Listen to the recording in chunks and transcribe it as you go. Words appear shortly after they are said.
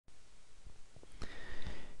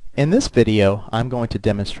In this video, I'm going to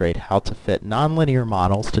demonstrate how to fit nonlinear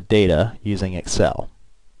models to data using Excel.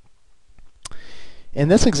 In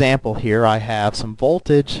this example here, I have some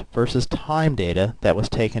voltage versus time data that was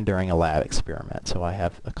taken during a lab experiment. So I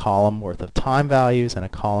have a column worth of time values and a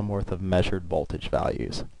column worth of measured voltage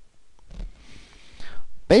values.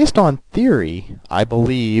 Based on theory, I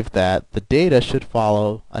believe that the data should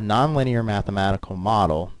follow a nonlinear mathematical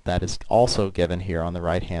model that is also given here on the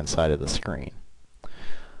right-hand side of the screen.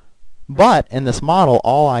 But in this model,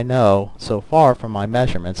 all I know so far from my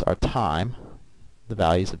measurements are time, the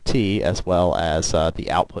values of t, as well as the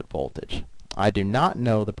output voltage. I do not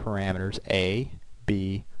know the parameters A,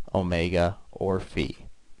 B, omega, or phi.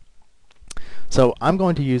 So I'm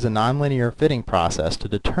going to use a nonlinear fitting process to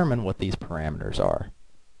determine what these parameters are.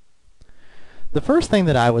 The first thing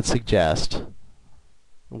that I would suggest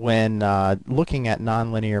when looking at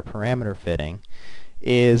nonlinear parameter fitting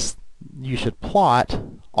is you should plot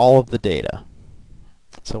all of the data.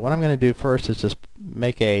 So what I'm going to do first is just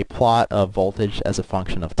make a plot of voltage as a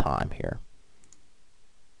function of time here.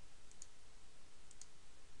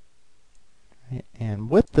 And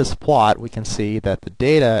with this plot, we can see that the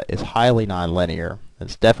data is highly nonlinear.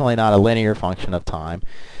 It's definitely not a linear function of time.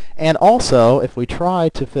 And also, if we try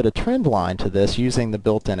to fit a trend line to this using the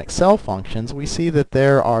built-in Excel functions, we see that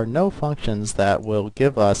there are no functions that will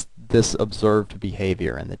give us this observed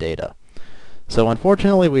behavior in the data. So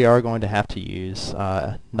unfortunately, we are going to have to use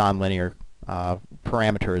nonlinear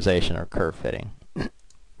parameterization or curve fitting.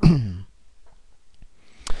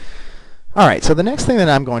 Alright, so the next thing that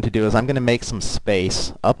I'm going to do is I'm going to make some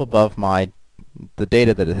space up above the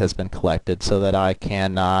data that has been collected so that I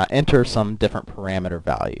can enter some different parameter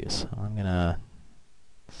values. I'm going to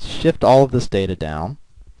shift all of this data down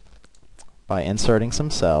by inserting some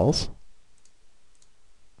cells.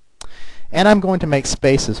 And I'm going to make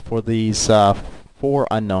spaces for these four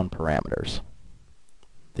unknown parameters.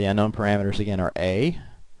 The unknown parameters again are A,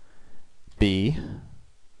 B,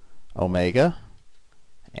 omega,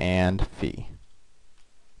 and phi.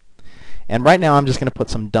 And right now I'm just going to put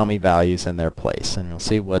some dummy values in their place, and we'll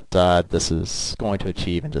see what this is going to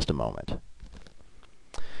achieve in just a moment.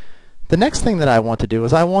 The next thing that I want to do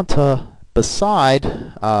is I want to, beside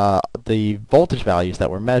the voltage values that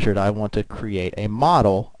were measured, I want to create a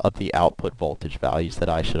model of the output voltage values that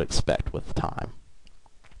I should expect with time.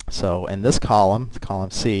 So in this column, column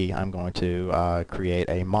C, I'm going to create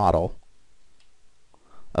a model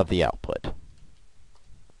of the output.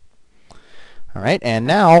 Alright, and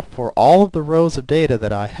now for all of the rows of data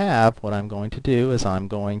that I have, what I'm going to do is I'm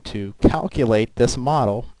going to calculate this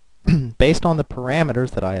model based on the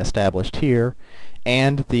parameters that I established here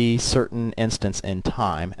and the certain instance in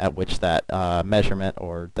time at which that measurement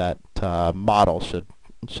or that model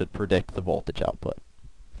should predict the voltage output.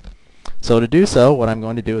 So to do so, what I'm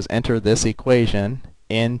going to do is enter this equation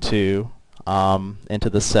into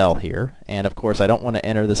the cell here, and of course I don't want to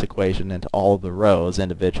enter this equation into all of the rows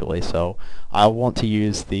individually, so I want to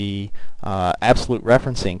use the absolute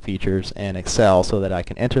referencing features in Excel so that I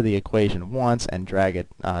can enter the equation once and drag it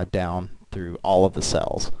down through all of the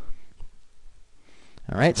cells.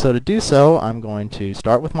 Alright, so to do so, I'm going to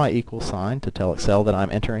start with my equal sign to tell Excel that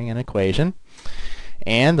I'm entering an equation,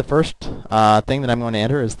 and the first thing that I'm going to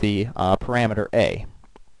enter is the parameter A.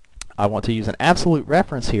 I want to use an absolute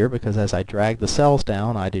reference here because as I drag the cells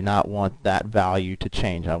down, I do not want that value to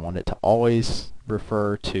change. I want it to always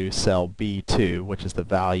refer to cell B2, which is the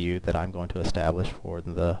value that I'm going to establish for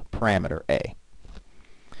the parameter A.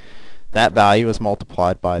 That value is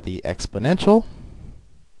multiplied by the exponential,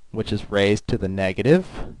 which is raised to the negative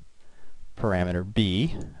parameter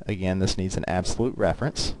B. Again, this needs an absolute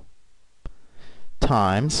reference,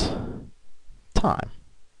 times time.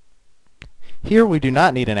 Here we do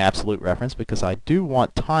not need an absolute reference because I do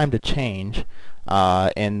want time to change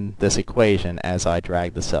in this equation as I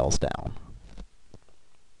drag the cells down.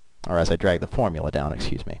 Or as I drag the formula down,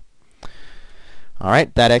 excuse me.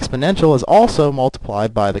 Alright, that exponential is also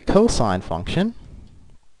multiplied by the cosine function.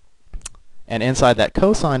 And inside that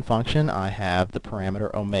cosine function I have the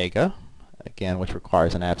parameter omega, again which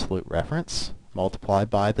requires an absolute reference,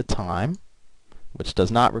 multiplied by the time, which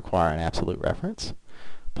does not require an absolute reference,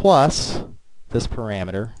 plus this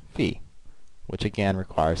parameter phi, which again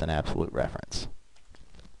requires an absolute reference.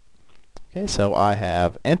 Okay, so I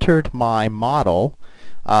have entered my model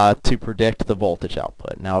to predict the voltage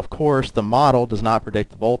output. Now of course the model does not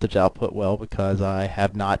predict the voltage output well because I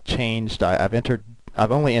have not changed, I've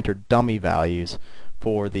only entered dummy values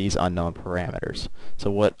for these unknown parameters. So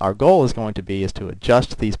what our goal is going to be is to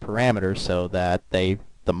adjust these parameters so that the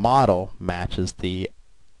model matches the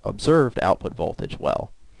observed output voltage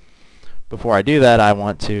well. before I do that, I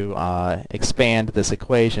want to expand this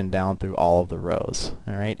equation down through all of the rows.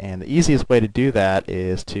 All right, and the easiest way to do that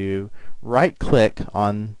is to right-click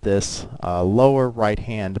on this lower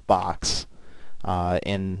right-hand box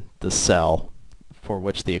in the cell for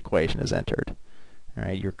which the equation is entered. All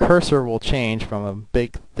right, your cursor will change from a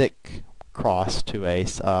big, thick cross to a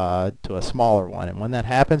smaller one, and when that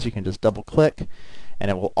happens, you can just double-click, and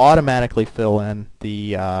it will automatically fill in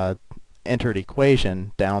the entered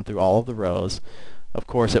equation down through all of the rows. Of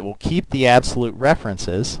course, it will keep the absolute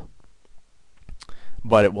references,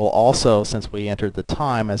 but it will also, since we entered the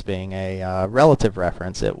time as being a relative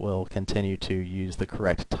reference, it will continue to use the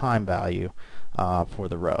correct time value for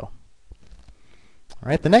the row. All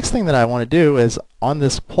right, the next thing that I want to do is on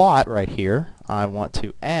this plot right here, I want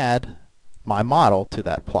to add my model to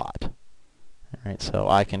that plot. All right, so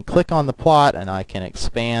I can click on the plot and I can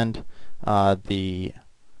expand the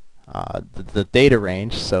data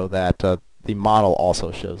range so that the model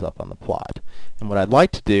also shows up on the plot. And what I'd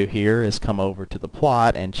like to do here is come over to the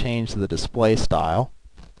plot and change the display style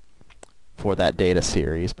for that data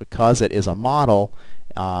series. Because it is a model,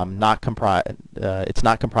 it's not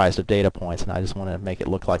comprised of data points, and I just want to make it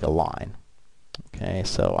look like a line. Okay,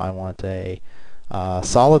 so I want a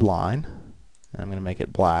solid line, and I'm going to make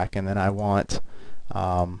it black, and then I want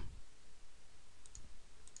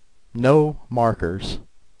no markers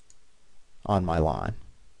on my line.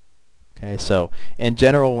 Okay, so in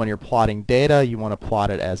general, when you're plotting data, you want to plot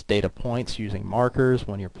it as data points using markers.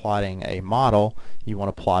 When you're plotting a model, you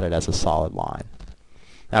want to plot it as a solid line.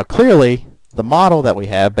 Now clearly, the model that we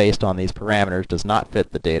have based on these parameters does not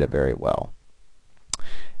fit the data very well.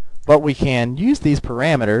 But we can use these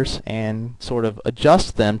parameters and sort of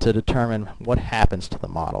adjust them to determine what happens to the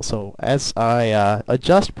model. So as I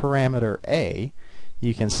adjust parameter A,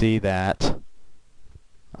 you can see that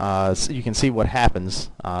you can see what happens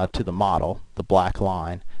to the model, the black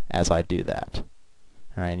line, as I do that.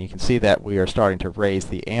 All right, and you can see that we are starting to raise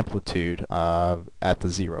the amplitude at the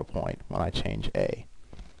 0 point when I change A.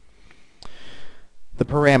 The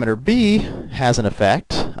parameter B has an effect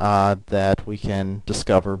that we can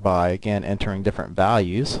discover by, again, entering different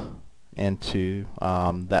values into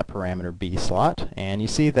that parameter B slot. And you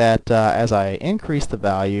see that as I increase the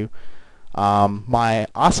value, my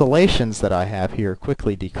oscillations that I have here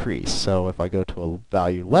quickly decrease. So if I go to a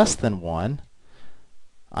value less than 1,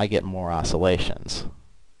 I get more oscillations.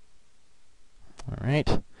 All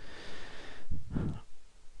right.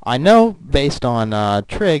 I know based on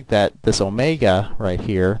trig that this omega right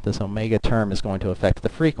here, this omega term, is going to affect the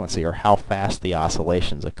frequency, or how fast the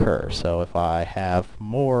oscillations occur. So if I have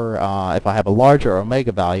if I have a larger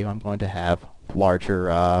omega value, I'm going to have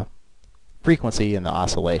larger frequency in the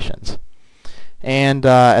oscillations. And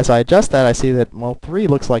as I adjust that, I see that, well, 3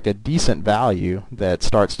 looks like a decent value that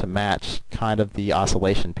starts to match kind of the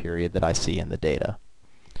oscillation period that I see in the data.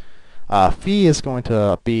 Phi is going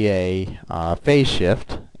to be a phase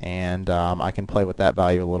shift, and I can play with that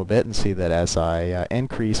value a little bit and see that as I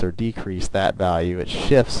increase or decrease that value, it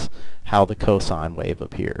shifts how the cosine wave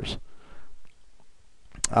appears.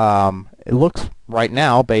 It looks right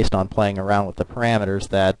now, based on playing around with the parameters,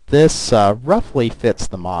 that this roughly fits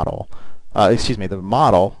the model. The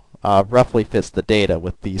model roughly fits the data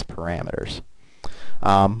with these parameters.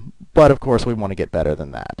 But of course, we want to get better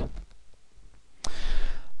than that.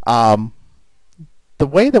 The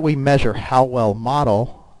way that we measure how well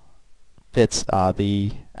model fits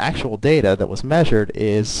the actual data that was measured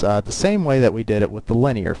is the same way that we did it with the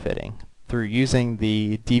linear fitting, through using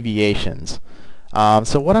the deviations.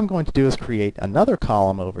 So what I'm going to do is create another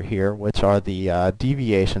column over here, which are the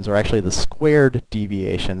deviations, or actually the squared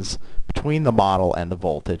deviations between the model and the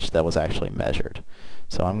voltage that was actually measured.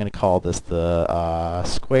 So I'm going to call this the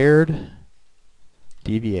squared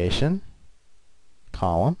deviation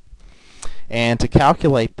column. And to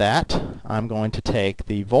calculate that, I'm going to take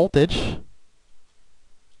the voltage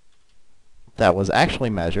that was actually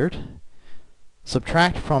measured,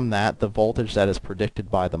 subtract from that the voltage that is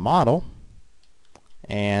predicted by the model,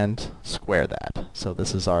 and square that. So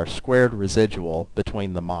this is our squared residual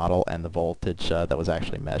between the model and the voltage that was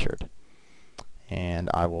actually measured. And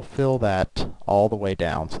I will fill that all the way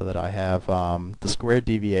down so that I have the squared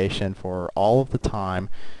deviation for all of the time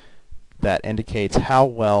that indicates how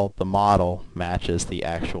well the model matches the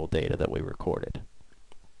actual data that we recorded.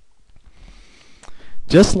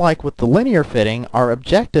 Just like with the linear fitting, our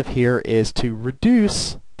objective here is to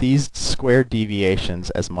reduce these squared deviations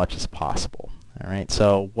as much as possible. All right,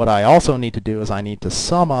 so what I also need to do is I need to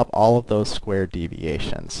sum up all of those squared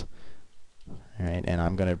deviations. All right, and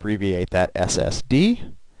I'm going to abbreviate that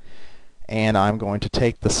SSD, and I'm going to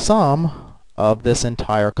take the sum of this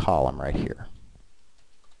entire column right here.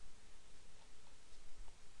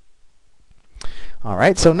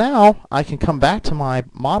 Alright, so now I can come back to my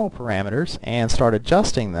model parameters and start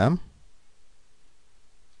adjusting them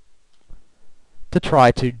to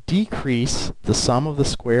try to decrease the sum of the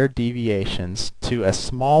squared deviations to as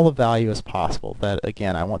small a value as possible. That,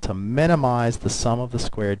 again, I want to minimize the sum of the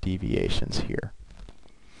squared deviations here.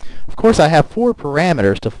 Of course, I have 4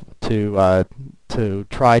 parameters to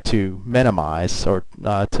try to minimize, or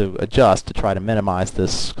to adjust to try to minimize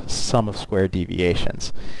this sum of squared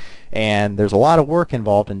deviations. And there's a lot of work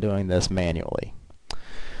involved in doing this manually.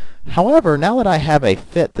 However, now that I have a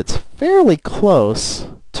fit that's fairly close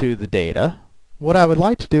to the data, what I would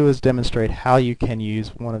like to do is demonstrate how you can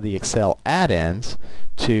use one of the Excel add-ins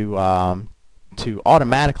to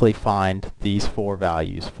automatically find these 4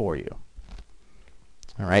 values for you.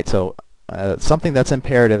 Alright, so something that's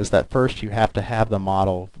imperative is that first you have to have the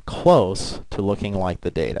model close to looking like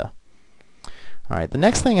the data. Alright, the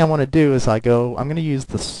next thing I want to do is I'm going to use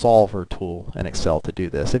the Solver tool in Excel to do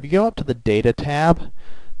this. If you go up to the Data tab,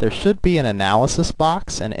 there should be an Analysis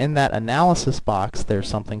box, and in that Analysis box there's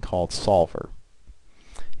something called Solver.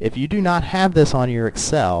 If you do not have this on your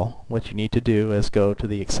Excel, what you need to do is go to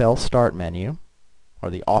the Excel Start menu, or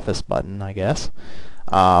the Office button, I guess.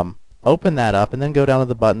 Open that up, and then go down to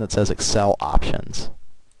the button that says Excel Options.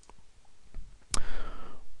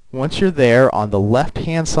 Once you're there, on the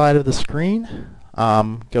left-hand side of the screen,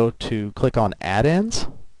 go to click on Add-ins,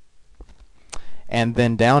 and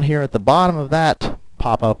then down here at the bottom of that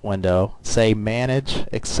pop-up window, say Manage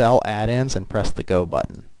Excel Add-ins, and press the Go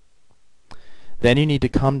button. Then you need to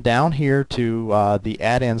come down here to the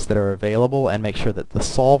add-ins that are available and make sure that the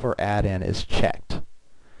Solver add-in is checked.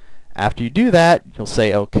 After you do that, you'll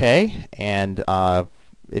say OK, and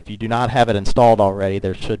if you do not have it installed already,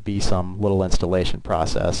 there should be some little installation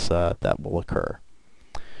process that will occur.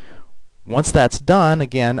 Once that's done,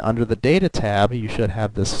 again, under the Data tab, you should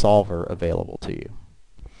have this Solver available to you.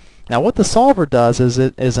 Now what the Solver does is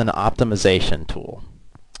it is an optimization tool.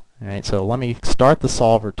 All right, so let me start the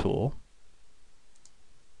Solver tool.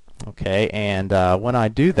 Okay, and when I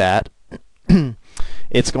do that,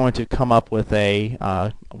 it's going to come up with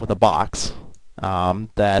a box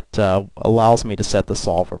that allows me to set the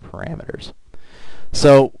Solver parameters.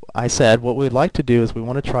 So I said what we'd like to do is we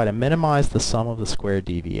want to try to minimize the sum of the squared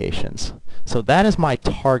deviations. So that is my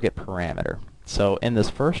target parameter. So in this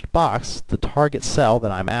first box, the target cell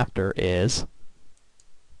that I'm after is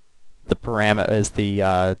the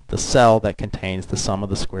cell that contains the sum of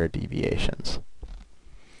the squared deviations.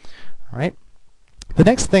 All right. The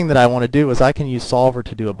next thing that I want to do is I can use Solver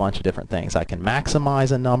to do a bunch of different things. I can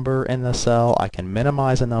maximize a number in the cell, I can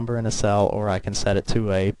minimize a number in a cell, or I can set it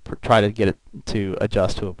to try to get it to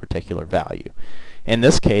adjust to a particular value. In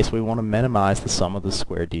this case, we want to minimize the sum of the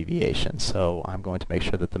squared deviations. So I'm going to make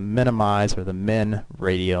sure that the minimize or the min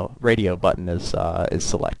radio button is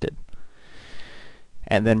selected.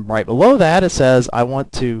 And then right below that it says I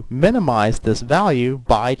want to minimize this value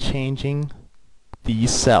by changing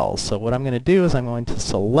these cells. So what I'm going to do is I'm going to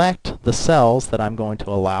select the cells that I'm going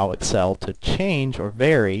to allow Excel to change or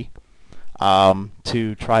vary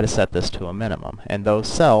to try to set this to a minimum. And those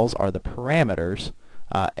cells are the parameters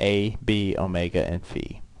A, B, omega, and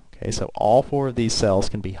phi. Okay, so all 4 of these cells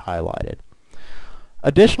can be highlighted.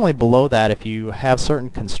 Additionally, below that, if you have certain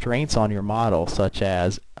constraints on your model, such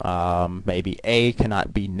as maybe A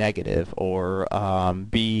cannot be negative, or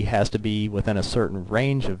B has to be within a certain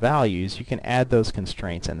range of values, you can add those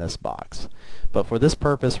constraints in this box. But for this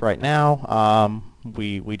purpose right now,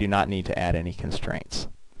 we do not need to add any constraints.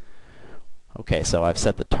 Okay, so I've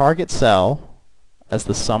set the target cell as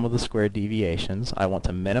the sum of the squared deviations. I want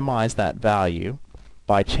to minimize that value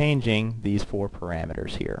by changing these 4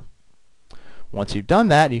 parameters here. Once you've done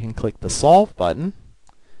that, you can click the Solve button,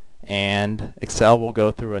 and Excel will go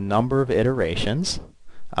through a number of iterations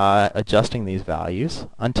adjusting these values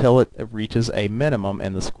until it reaches a minimum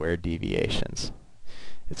in the squared deviations.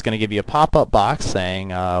 It's going to give you a pop-up box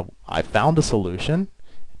saying, I found a solution.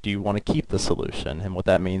 Do you want to keep the solution? And what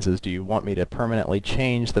that means is, do you want me to permanently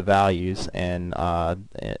change the values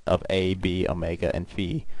of A, B, omega, and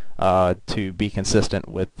phi to be consistent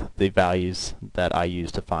with the values that I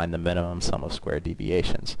use to find the minimum sum of squared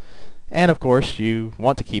deviations? And of course you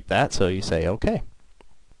want to keep that, so you say OK.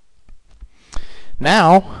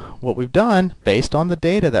 Now what we've done, based on the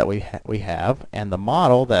data that we have and the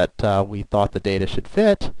model that we thought the data should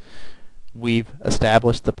fit, we've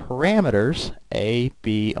established the parameters A,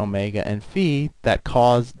 B, omega, and phi that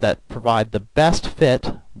provide the best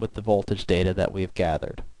fit with the voltage data that we've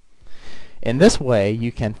gathered. In this way,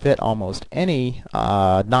 you can fit almost any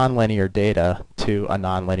nonlinear data to a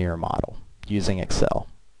nonlinear model using Excel.